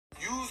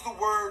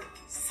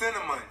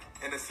cinnamon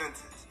in a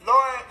sentence.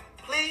 Lord,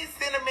 please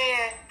send a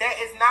man that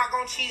is not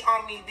going to cheat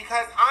on me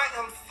because I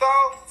am so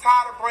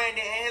tired of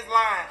Brandon and his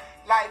line.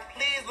 Like,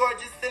 please, Lord,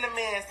 just send a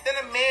man. Send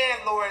a man,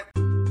 Lord.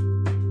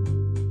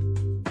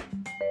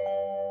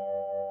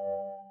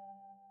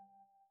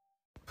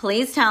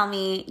 Please tell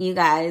me you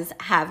guys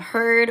have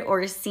heard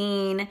or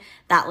seen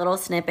that little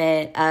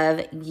snippet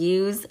of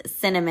use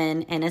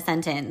cinnamon in a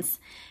sentence.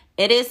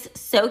 It is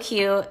so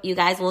cute. You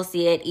guys will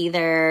see it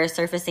either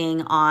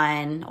surfacing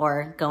on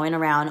or going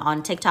around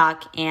on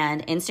TikTok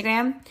and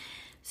Instagram.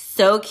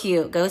 So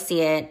cute. Go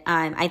see it.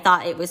 I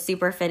thought it was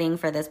super fitting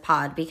for this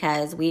pod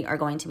because we are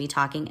going to be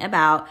talking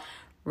about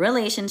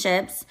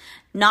relationships,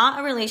 not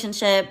a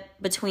relationship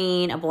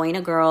between a boy and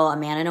a girl, a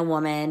man and a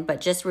woman,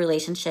 but just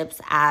relationships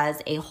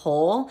as a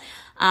whole.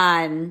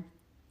 But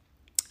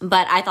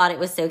I thought it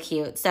was so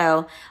cute.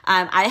 So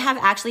I have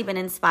actually been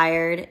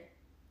inspired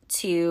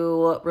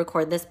to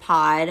record this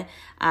pod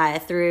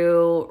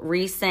through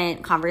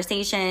recent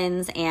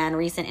conversations and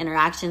recent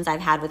interactions I've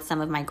had with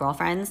some of my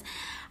girlfriends.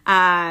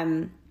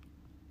 I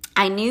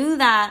knew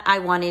that I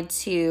wanted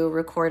to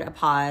record a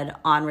pod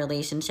on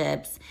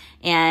relationships.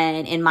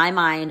 And in my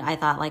mind, I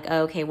thought like,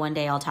 oh, okay, one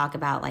day I'll talk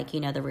about like,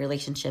 the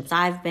relationships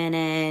I've been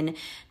in,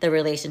 the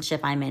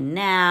relationship I'm in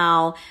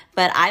now.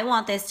 But I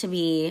want this to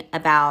be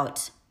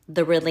about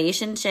the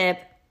relationship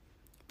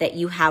that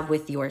you have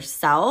with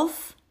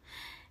yourself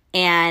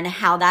and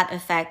how that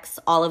affects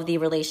all of the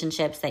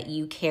relationships that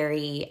you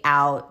carry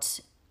out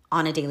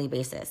on a daily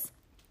basis.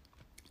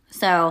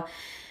 So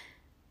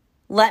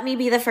let me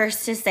be the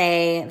first to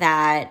say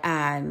that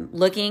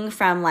looking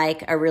from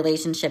like a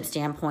relationship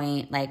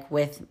standpoint, like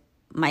with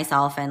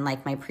myself and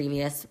like my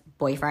previous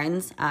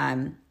boyfriends,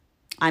 I'm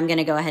going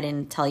to go ahead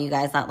and tell you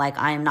guys that like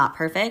I am not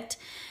perfect.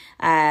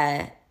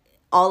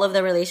 All of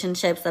the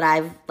relationships that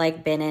I've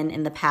like been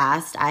in the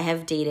past, I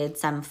have dated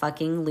some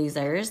fucking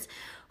losers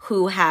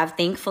who have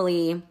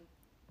thankfully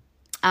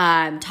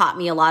taught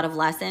me a lot of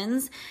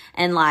lessons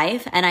in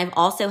life. And I've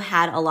also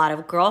had a lot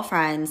of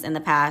girlfriends in the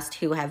past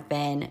who have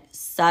been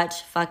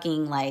such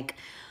fucking like,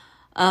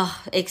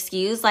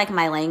 excuse like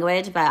my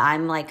language, but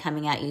I'm like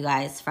coming at you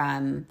guys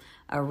from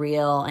a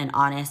real and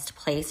honest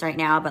place right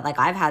now. But like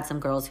I've had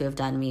some girls who have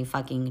done me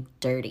fucking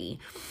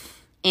dirty.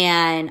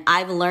 And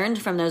I've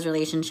learned from those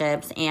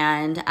relationships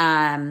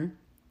and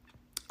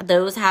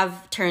those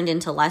have turned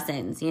into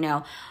lessons,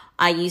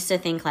 I used to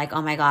think like,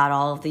 oh my God,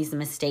 all of these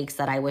mistakes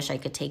that I wish I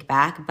could take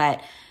back.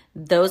 But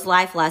those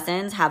life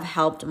lessons have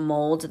helped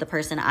mold the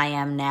person I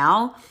am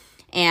now.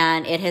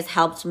 And it has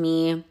helped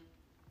me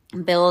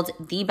build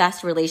the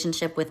best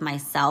relationship with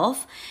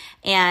myself.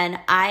 And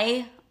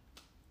I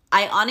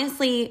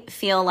honestly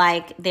feel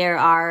like there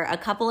are a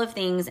couple of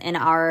things in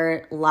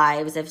our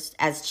lives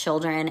as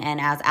children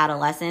and as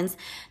adolescents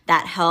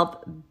that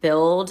help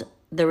build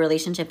the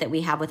relationship that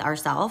we have with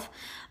ourselves.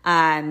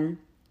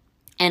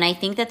 And I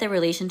think that the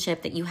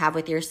relationship that you have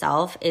with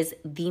yourself is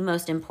the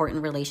most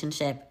important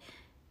relationship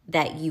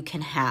that you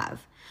can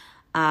have.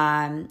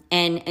 And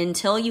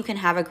until you can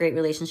have a great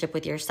relationship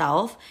with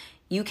yourself,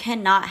 you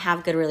cannot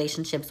have good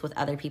relationships with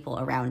other people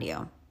around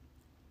you.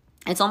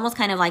 It's almost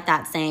kind of like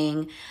that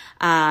saying,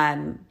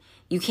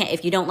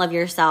 if you don't love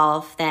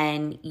yourself,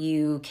 then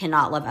you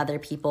cannot love other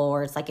people.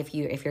 Or it's like if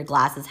your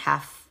glass is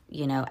half,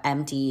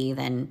 empty,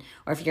 then,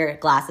 or if your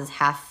glass is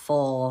half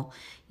full,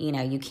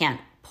 you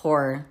can't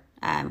pour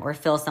or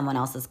fill someone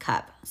else's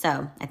cup.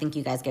 So I think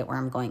you guys get where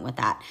I'm going with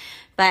that.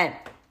 But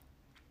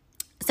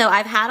so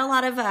I've had a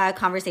lot of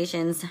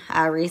conversations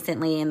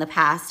recently in the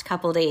past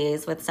couple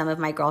days with some of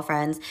my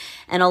girlfriends,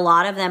 and a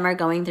lot of them are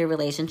going through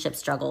relationship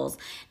struggles.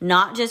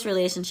 Not just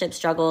relationship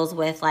struggles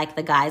with like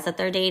the guys that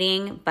they're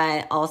dating,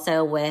 but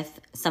also with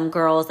some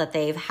girls that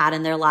they've had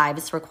in their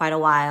lives for quite a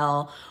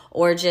while,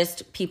 or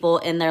just people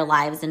in their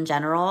lives in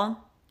general.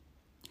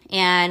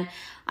 And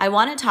I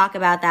want to talk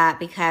about that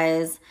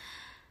because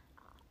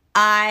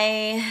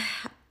I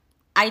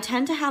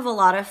tend to have a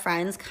lot of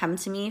friends come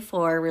to me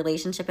for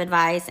relationship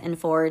advice and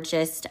for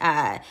just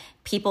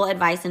people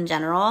advice in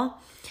general.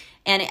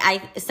 And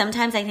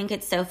sometimes I think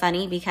it's so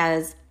funny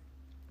because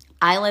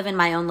I live in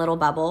my own little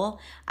bubble.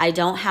 I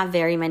don't have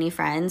very many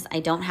friends. I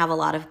don't have a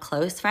lot of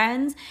close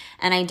friends.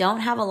 And I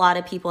don't have a lot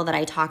of people that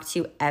I talk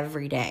to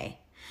every day.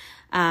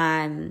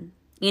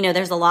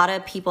 There's a lot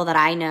of people that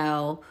I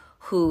know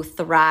who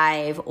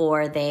thrive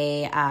or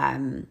they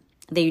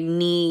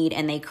need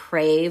and they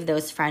crave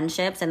those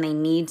friendships, and they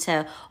need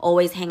to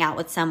always hang out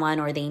with someone,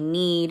 or they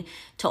need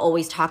to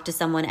always talk to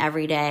someone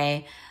every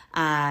day.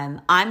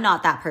 I'm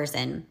not that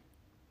person.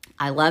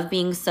 I love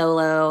being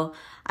solo.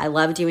 I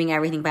love doing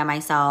everything by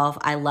myself.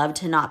 I love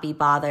to not be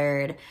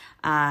bothered.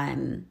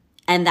 And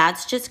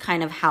that's just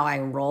kind of how I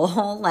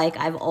roll. Like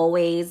I've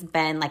always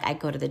been like, I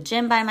go to the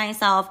gym by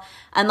myself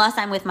unless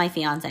I'm with my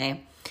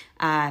fiance.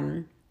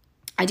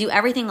 I do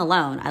everything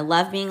alone. I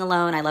love being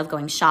alone. I love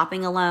going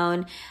shopping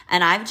alone.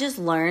 And I've just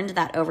learned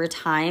that over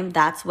time,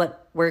 that's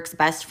what works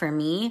best for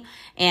me.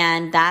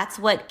 And that's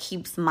what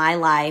keeps my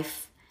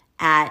life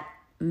at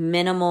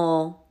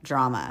minimal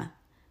drama.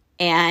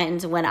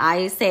 And when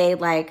I say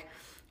like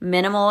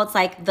minimal. It's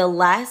like the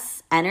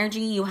less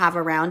energy you have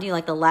around you,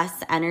 like the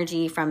less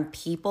energy from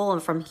people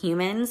and from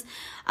humans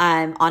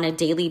on a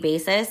daily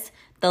basis,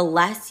 the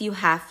less you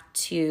have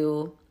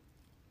to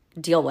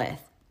deal with.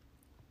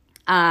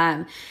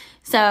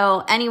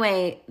 So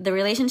anyway, the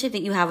relationship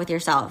that you have with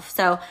yourself.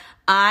 So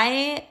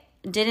I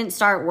didn't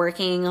start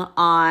working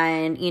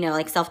on,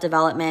 like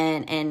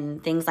self-development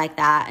and things like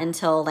that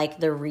until like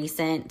the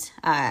recent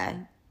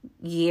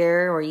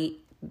year or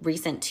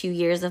recent 2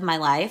 years of my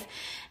life.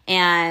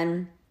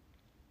 And,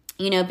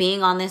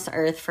 being on this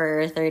earth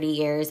for 30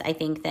 years, I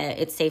think that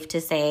it's safe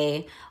to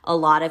say a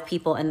lot of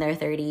people in their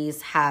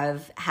 30s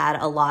have had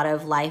a lot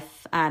of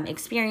life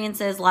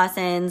experiences,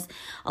 lessons,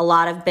 a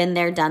lot of been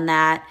there, done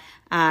that.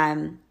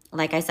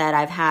 Like I said,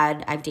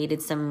 I've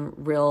dated some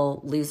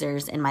real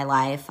losers in my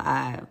life,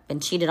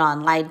 been cheated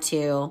on, lied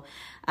to.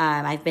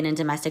 I've been in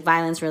domestic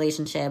violence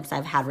relationships.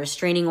 I've had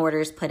restraining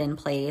orders put in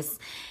place.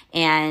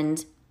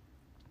 And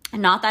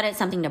not that it's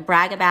something to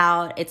brag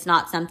about. It's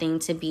not something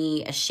to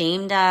be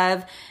ashamed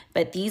of.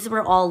 But these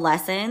were all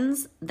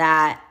lessons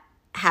that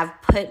have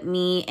put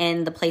me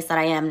in the place that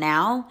I am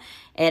now.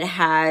 It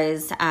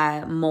has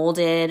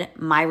molded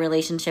my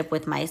relationship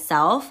with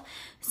myself.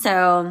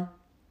 So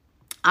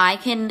I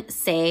can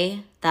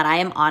say that I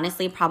am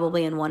honestly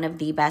probably in one of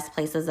the best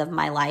places of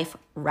my life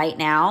right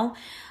now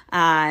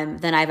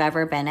than I've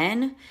ever been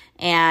in.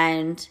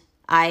 And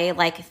I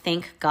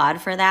thank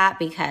God for that,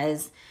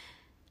 because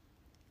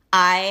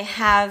I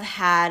have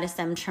had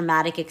some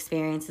traumatic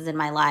experiences in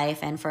my life,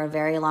 and for a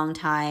very long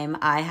time,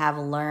 I have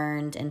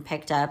learned and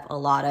picked up a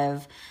lot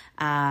of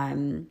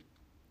bad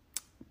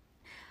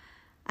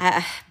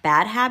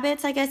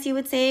habits, I guess you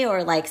would say,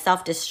 or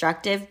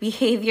self-destructive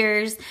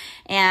behaviors.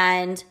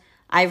 And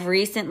I've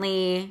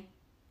recently,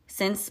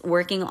 since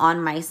working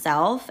on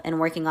myself and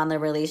working on the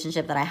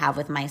relationship that I have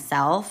with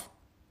myself,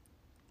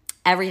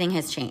 everything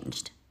has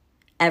changed.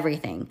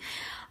 Everything.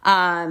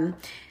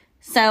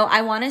 So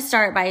I want to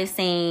start by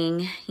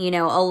saying,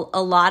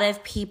 a lot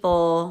of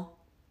people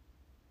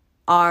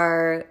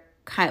are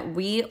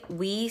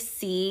we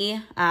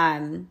see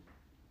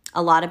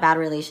a lot of bad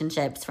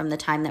relationships from the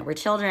time that we're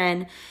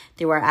children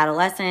through our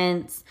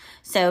adolescence.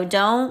 So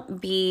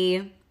don't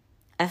be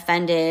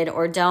offended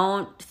or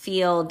don't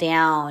feel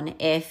down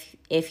if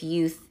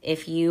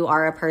you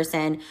are a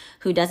person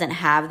who doesn't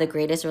have the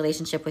greatest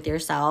relationship with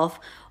yourself,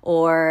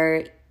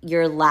 or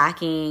you're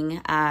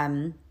lacking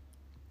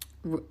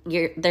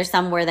there's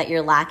somewhere that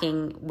you're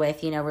lacking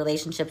with,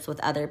 relationships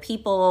with other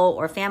people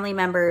or family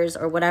members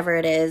or whatever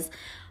it is.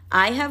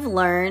 I have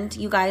learned,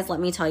 you guys, let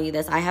me tell you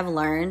this. I have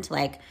learned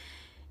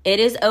it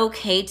is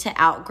okay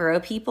to outgrow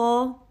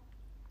people.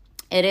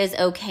 It is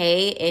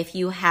okay if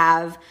you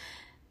have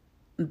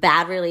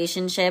bad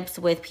relationships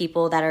with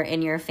people that are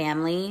in your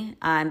family.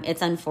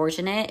 It's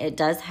unfortunate. It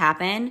does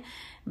happen,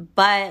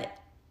 but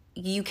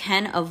you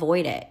can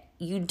avoid it.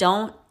 You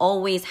don't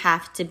always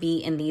have to be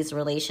in these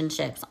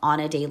relationships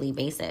on a daily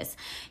basis.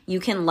 You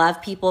can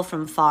love people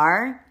from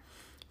far.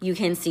 You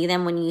can see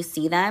them when you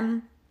see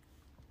them.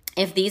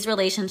 If these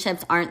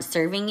relationships aren't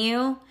serving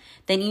you,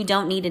 then you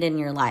don't need it in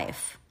your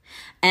life.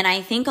 And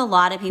I think a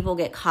lot of people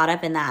get caught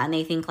up in that, and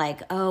they think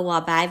oh,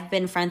 well, I've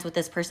been friends with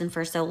this person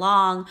for so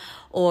long,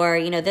 or,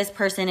 this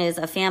person is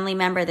a family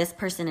member, this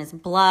person is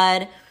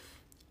blood.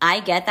 I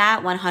get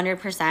that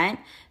 100%.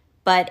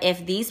 But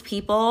if these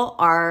people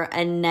are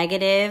a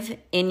negative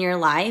in your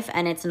life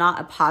and it's not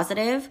a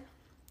positive,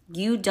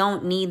 you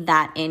don't need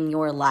that in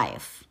your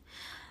life.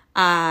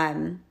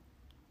 I've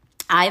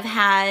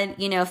had,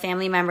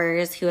 family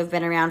members who have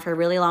been around for a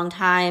really long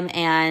time,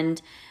 and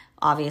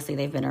obviously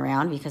they've been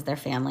around because they're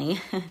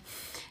family.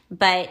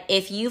 But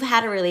if you've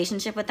had a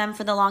relationship with them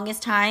for the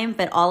longest time,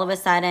 but all of a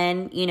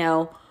sudden,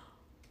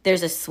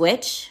 there's a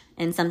switch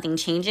and something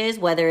changes,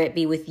 whether it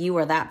be with you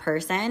or that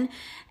person,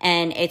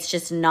 and it's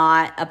just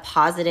not a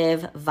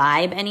positive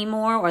vibe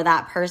anymore, or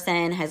that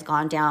person has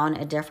gone down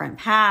a different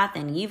path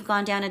and you've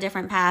gone down a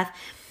different path,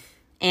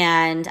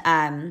 and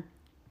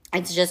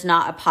it's just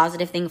not a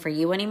positive thing for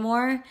you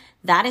anymore,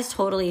 that is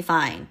totally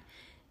fine.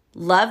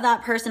 Love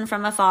that person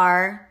from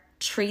afar.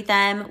 Treat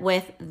them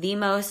with the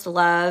most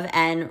love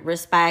and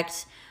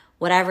respect,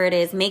 whatever it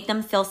is. Make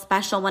them feel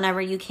special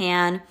whenever you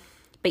can.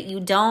 But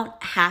you don't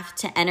have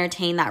to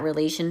entertain that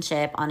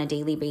relationship on a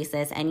daily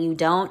basis, and you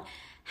don't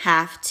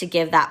have to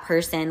give that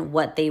person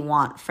what they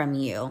want from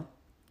you.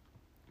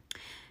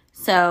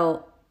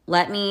 So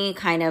let me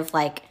kind of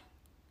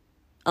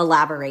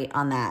elaborate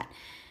on that.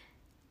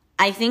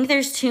 I think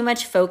there's too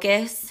much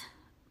focus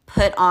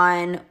put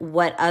on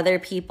what other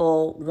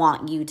people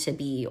want you to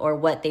be or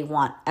what they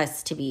want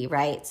us to be,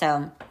 right?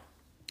 So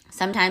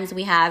sometimes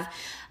we have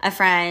a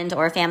friend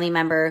or a family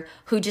member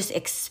who just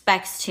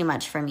expects too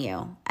much from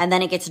you, and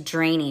then it gets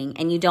draining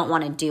and you don't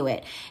want to do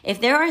it. If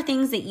there are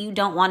things that you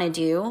don't want to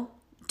do,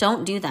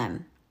 don't do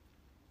them.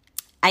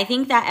 I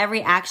think that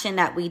every action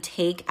that we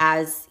take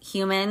as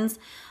humans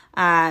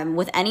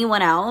with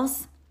anyone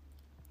else,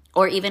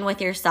 or even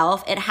with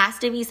yourself, it has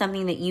to be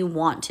something that you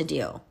want to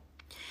do.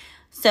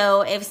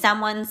 So if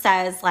someone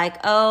says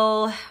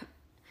oh,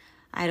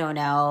 I don't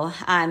know,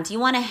 do you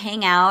want to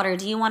hang out, or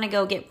do you want to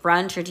go get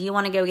brunch, or do you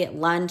want to go get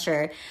lunch,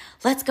 or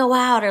let's go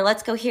out, or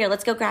let's go here,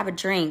 let's go grab a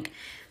drink.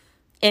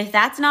 If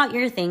that's not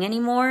your thing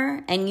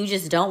anymore, and you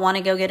just don't want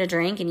to go get a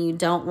drink, and you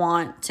don't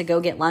want to go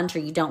get lunch, or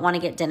you don't want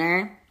to get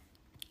dinner,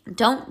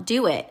 don't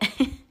do it.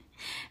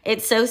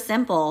 It's so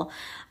simple.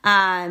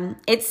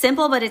 It's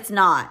simple, but it's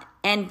not.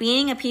 And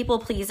being a people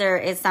pleaser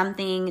is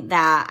something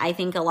that I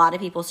think a lot of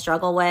people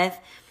struggle with.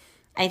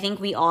 I think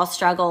we all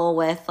struggle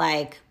with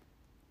like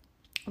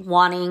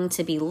wanting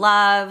to be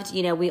loved.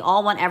 You know, we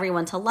all want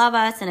everyone to love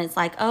us. And it's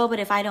like, oh, but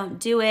if I don't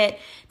do it,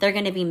 they're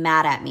going to be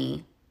mad at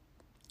me.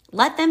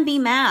 Let them be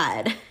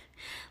mad.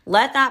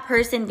 Let that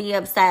person be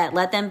upset.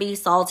 Let them be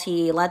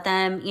salty. Let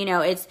them, you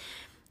know,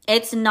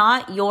 it's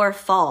not your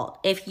fault.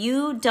 If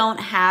you don't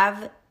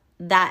have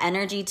that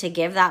energy to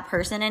give that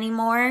person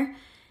anymore,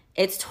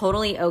 it's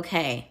totally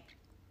okay.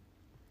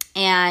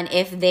 And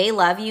if they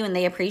love you and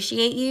they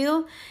appreciate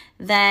you,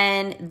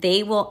 then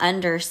they will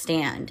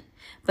understand.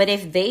 But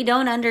if they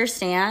don't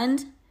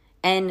understand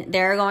and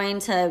they're going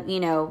to, you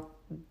know,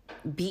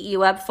 beat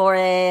you up for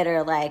it,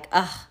 or like,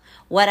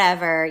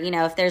 whatever, you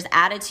know, if there's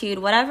attitude,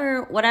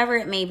 whatever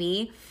it may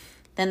be,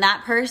 then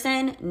that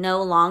person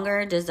no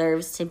longer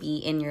deserves to be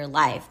in your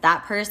life.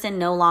 That person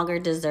no longer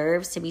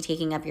deserves to be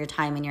taking up your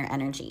time and your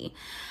energy.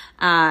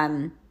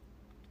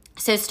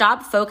 So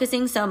stop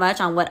focusing so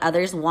much on what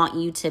others want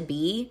you to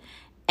be,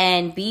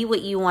 and be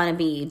what you want to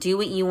be. Do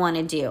what you want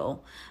to do.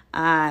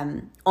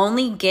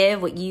 Only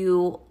give what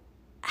you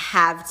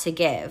have to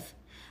give.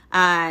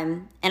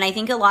 And I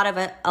think a lot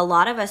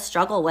of us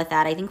struggle with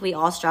that. I think we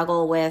all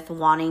struggle with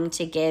wanting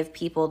to give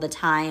people the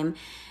time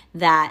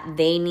that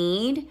they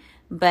need,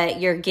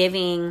 but you're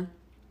giving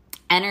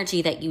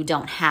energy that you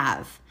don't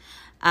have.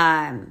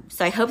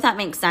 So I hope that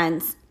makes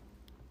sense.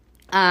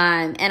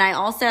 And I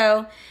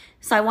also,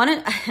 I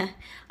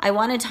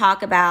want to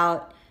talk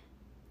about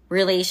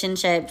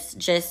relationships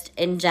just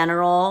in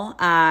general,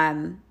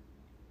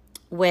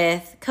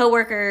 with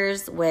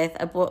coworkers, with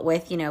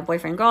you know,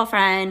 boyfriend,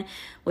 girlfriend,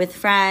 with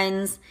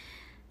friends,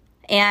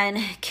 and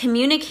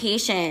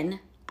communication.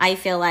 I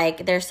feel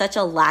like there's such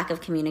a lack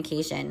of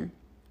communication,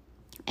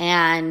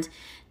 and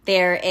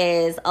there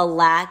is a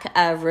lack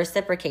of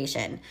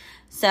reciprocation.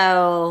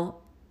 So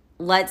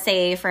let's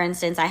say, for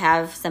instance, I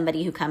have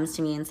somebody who comes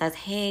to me and says,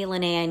 hey,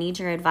 Lene, I need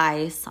your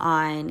advice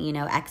on, you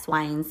know, X,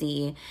 Y, and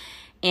Z.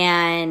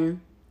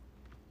 And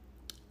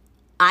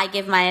I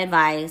give my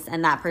advice,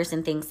 and that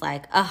person thinks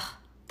like, oh,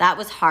 that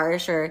was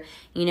harsh, or,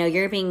 you know,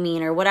 you're being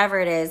mean, or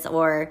whatever it is.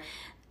 Or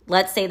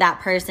let's say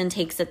that person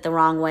takes it the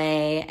wrong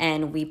way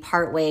and we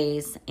part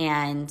ways,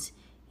 and,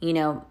 you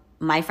know,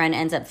 my friend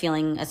ends up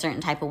feeling a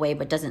certain type of way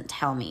but doesn't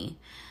tell me.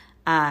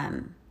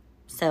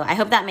 So I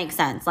hope that makes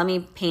sense. Let me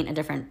paint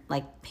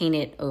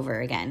it over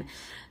again.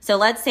 So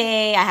let's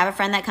say I have a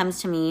friend that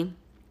comes to me,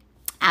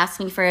 asks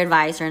me for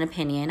advice or an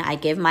opinion. I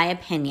give my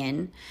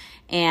opinion,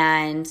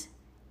 and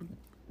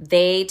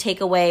they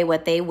take away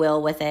what they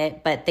will with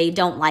it, but they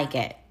don't like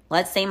it.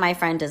 Let's say my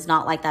friend does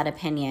not like that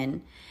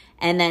opinion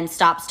and then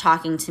stops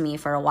talking to me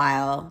for a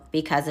while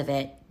because of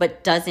it,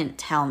 but doesn't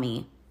tell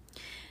me.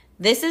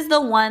 This is the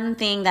one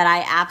thing that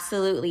I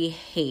absolutely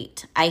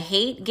hate. I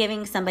hate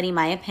giving somebody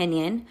my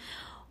opinion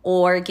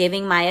or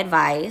giving my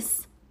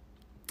advice,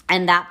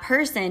 and that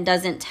person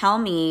doesn't tell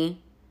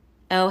me,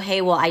 oh,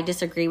 hey, well, I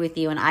disagree with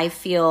you and I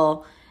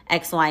feel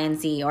X, Y, and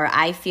Z, or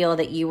I feel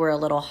that you were a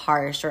little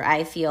harsh, or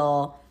I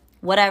feel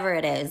whatever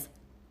it is.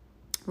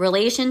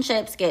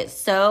 Relationships get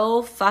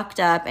so fucked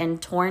up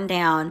and torn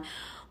down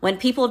when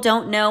people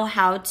don't know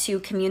how to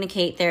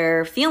communicate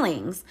their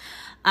feelings,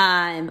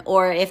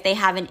 or if they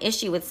have an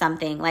issue with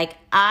something. Like,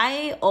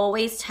 I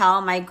always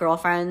tell my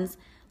girlfriends,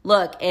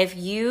 look,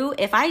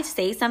 if I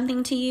say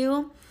something to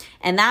you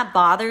and that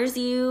bothers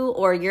you,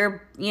 or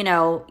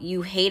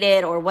you hate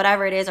it, or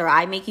whatever it is, or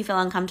I make you feel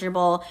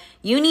uncomfortable,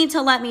 you need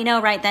to let me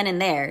know right then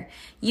and there.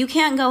 You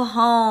can't go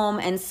home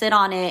and sit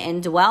on it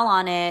and dwell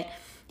on it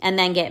and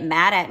then get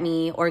mad at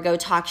me or go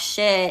talk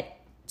shit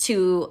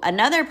to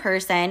another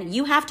person.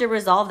 You have to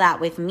resolve that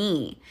with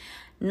me,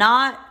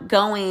 not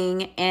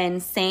going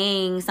and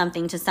saying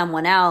something to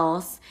someone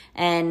else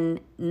and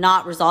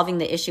not resolving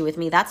the issue with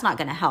me. That's not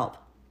going to help.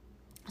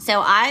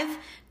 So I've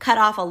cut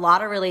off a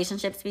lot of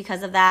relationships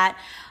because of that.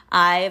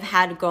 I've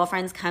had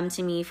girlfriends come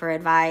to me for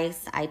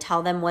advice. I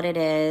tell them what it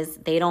is.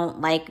 They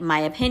don't like my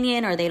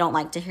opinion, or they don't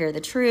like to hear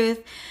the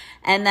truth.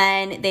 And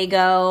then they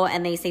go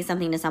and they say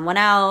something to someone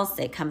else.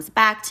 It comes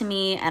back to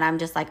me, and I'm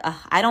just like,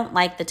 I don't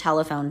like the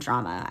telephone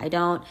drama. I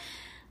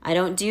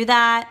don't do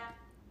that,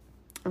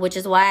 which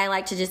is why I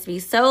like to just be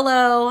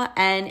solo,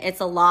 and it's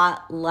a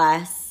lot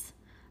less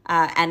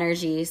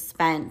energy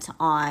spent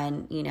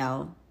on,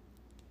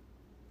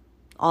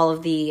 all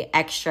of the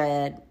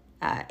extra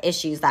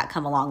issues that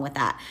come along with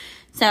that.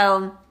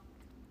 So,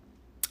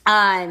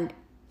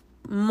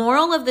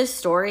 moral of this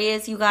story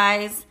is, you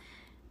guys,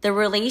 the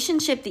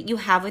relationship that you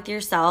have with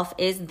yourself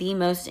is the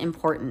most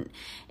important.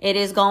 It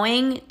is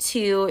going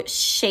to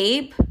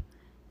shape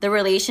the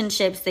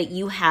relationships that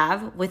you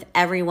have with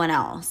everyone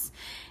else.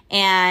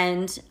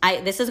 And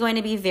this is going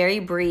to be very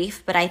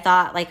brief, but I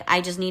thought like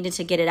I just needed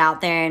to get it out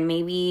there, and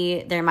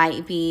maybe there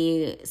might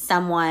be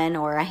someone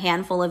or a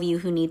handful of you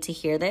who need to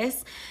hear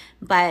this.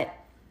 But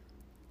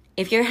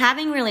if you're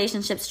having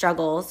relationship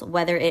struggles,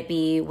 whether it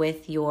be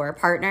with your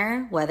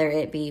partner, whether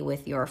it be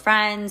with your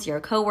friends, your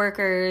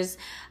coworkers,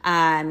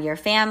 your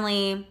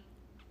family,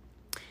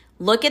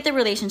 look at the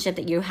relationship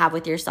that you have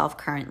with yourself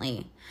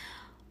currently.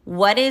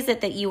 What is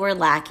it that you are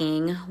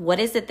lacking? What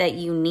is it that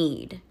you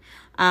need?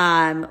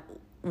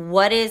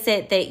 What is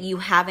it that you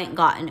haven't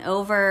gotten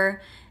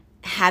over?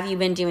 Have you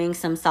been doing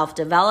some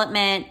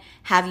self-development?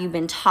 Have you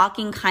been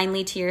talking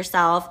kindly to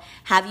yourself?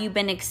 Have you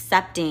been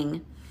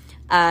accepting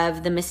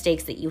of the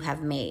mistakes that you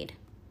have made?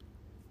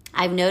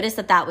 I've noticed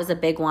that was a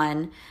big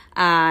one.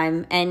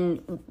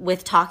 And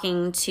with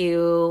talking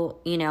to,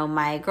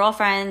 my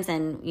girlfriends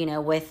and,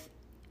 with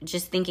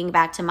just thinking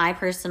back to my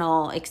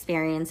personal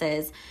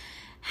experiences,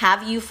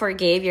 have you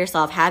forgave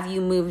yourself? Have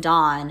you moved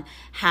on?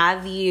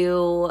 Have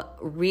you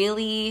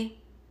really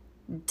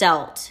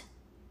dealt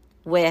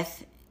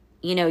with,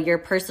 your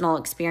personal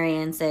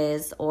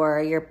experiences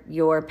or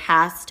your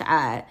past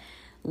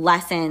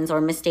lessons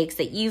or mistakes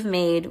that you've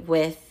made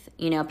with,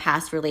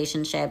 past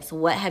relationships?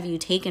 What have you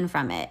taken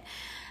from it?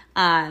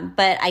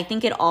 But I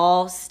think it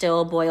all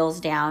still boils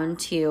down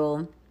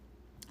to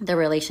the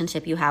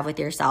relationship you have with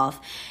yourself.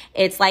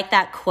 It's like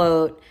that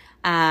quote,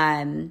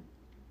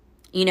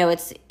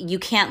 it's you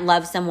can't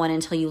love someone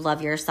until you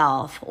love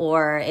yourself.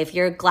 Or if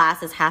your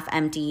glass is half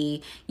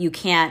empty, you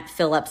can't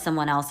fill up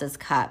someone else's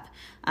cup.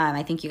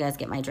 I think you guys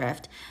get my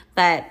drift.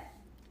 But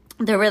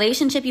the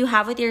relationship you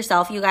have with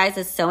yourself, you guys,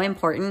 is so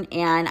important.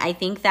 And I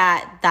think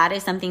that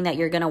is something that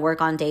you're going to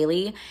work on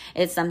daily.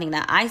 It's something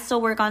that I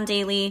still work on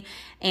daily.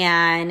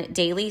 And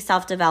daily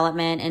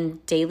self-development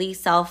and daily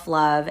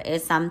self-love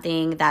is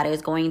something that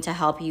is going to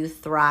help you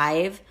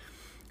thrive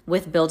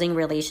with building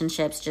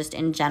relationships just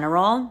in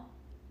general.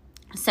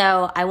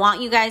 So I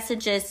want you guys to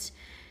just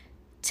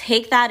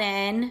take that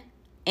in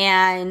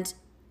and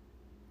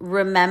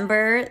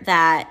remember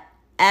that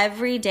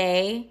every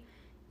day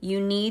you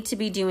need to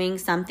be doing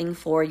something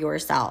for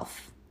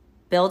yourself.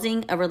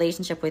 Building a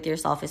relationship with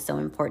yourself is so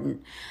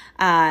important.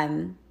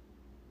 And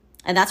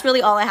that's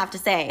really all I have to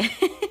say.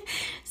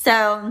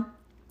 So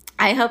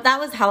I hope that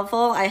was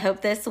helpful. I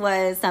hope this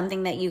was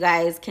something that you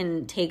guys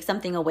can take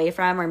something away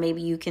from, or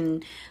maybe you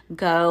can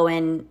go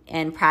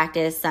and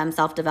practice some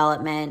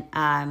self-development,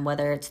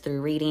 whether it's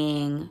through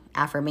reading,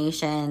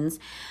 affirmations.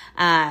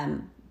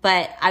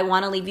 But I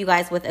want to leave you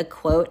guys with a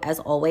quote as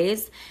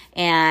always.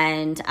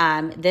 And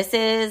this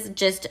is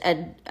just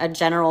a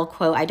general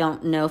quote. I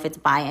don't know if it's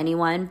by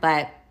anyone,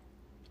 but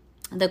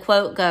the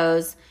quote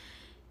goes,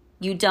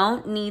 "You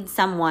don't need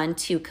someone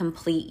to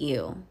complete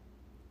you.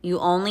 You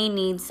only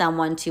need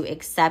someone to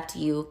accept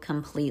you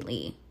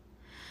completely."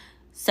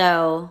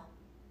 So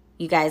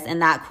you guys, in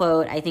that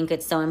quote, I think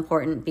it's so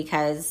important,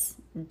 because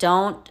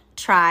don't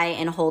try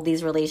and hold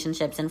these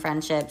relationships and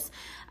friendships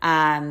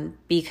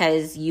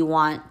because you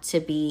want to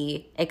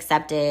be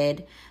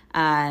accepted,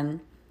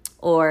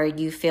 or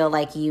you feel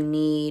like you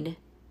need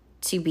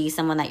to be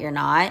someone that you're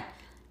not.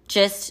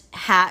 Just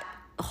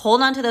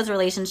hold on to those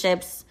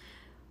relationships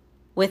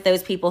with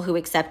those people who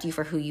accept you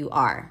for who you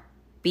are.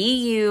 Be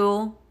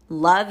you,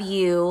 love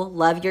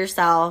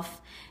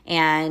yourself,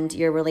 and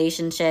your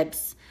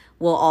relationships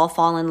will all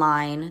fall in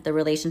line. The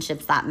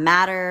relationships that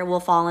matter will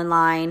fall in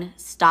line.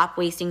 Stop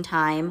wasting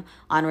time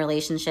on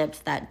relationships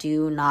that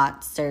do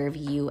not serve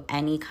you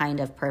any kind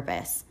of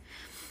purpose.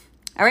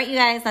 All right, you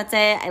guys, that's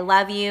it. I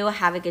love you.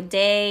 Have a good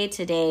day.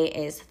 Today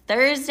is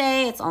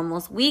Thursday. It's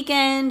almost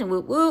weekend.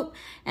 Whoop, whoop.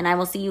 And I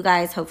will see you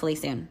guys hopefully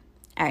soon.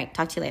 All right,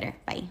 talk to you later.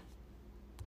 Bye.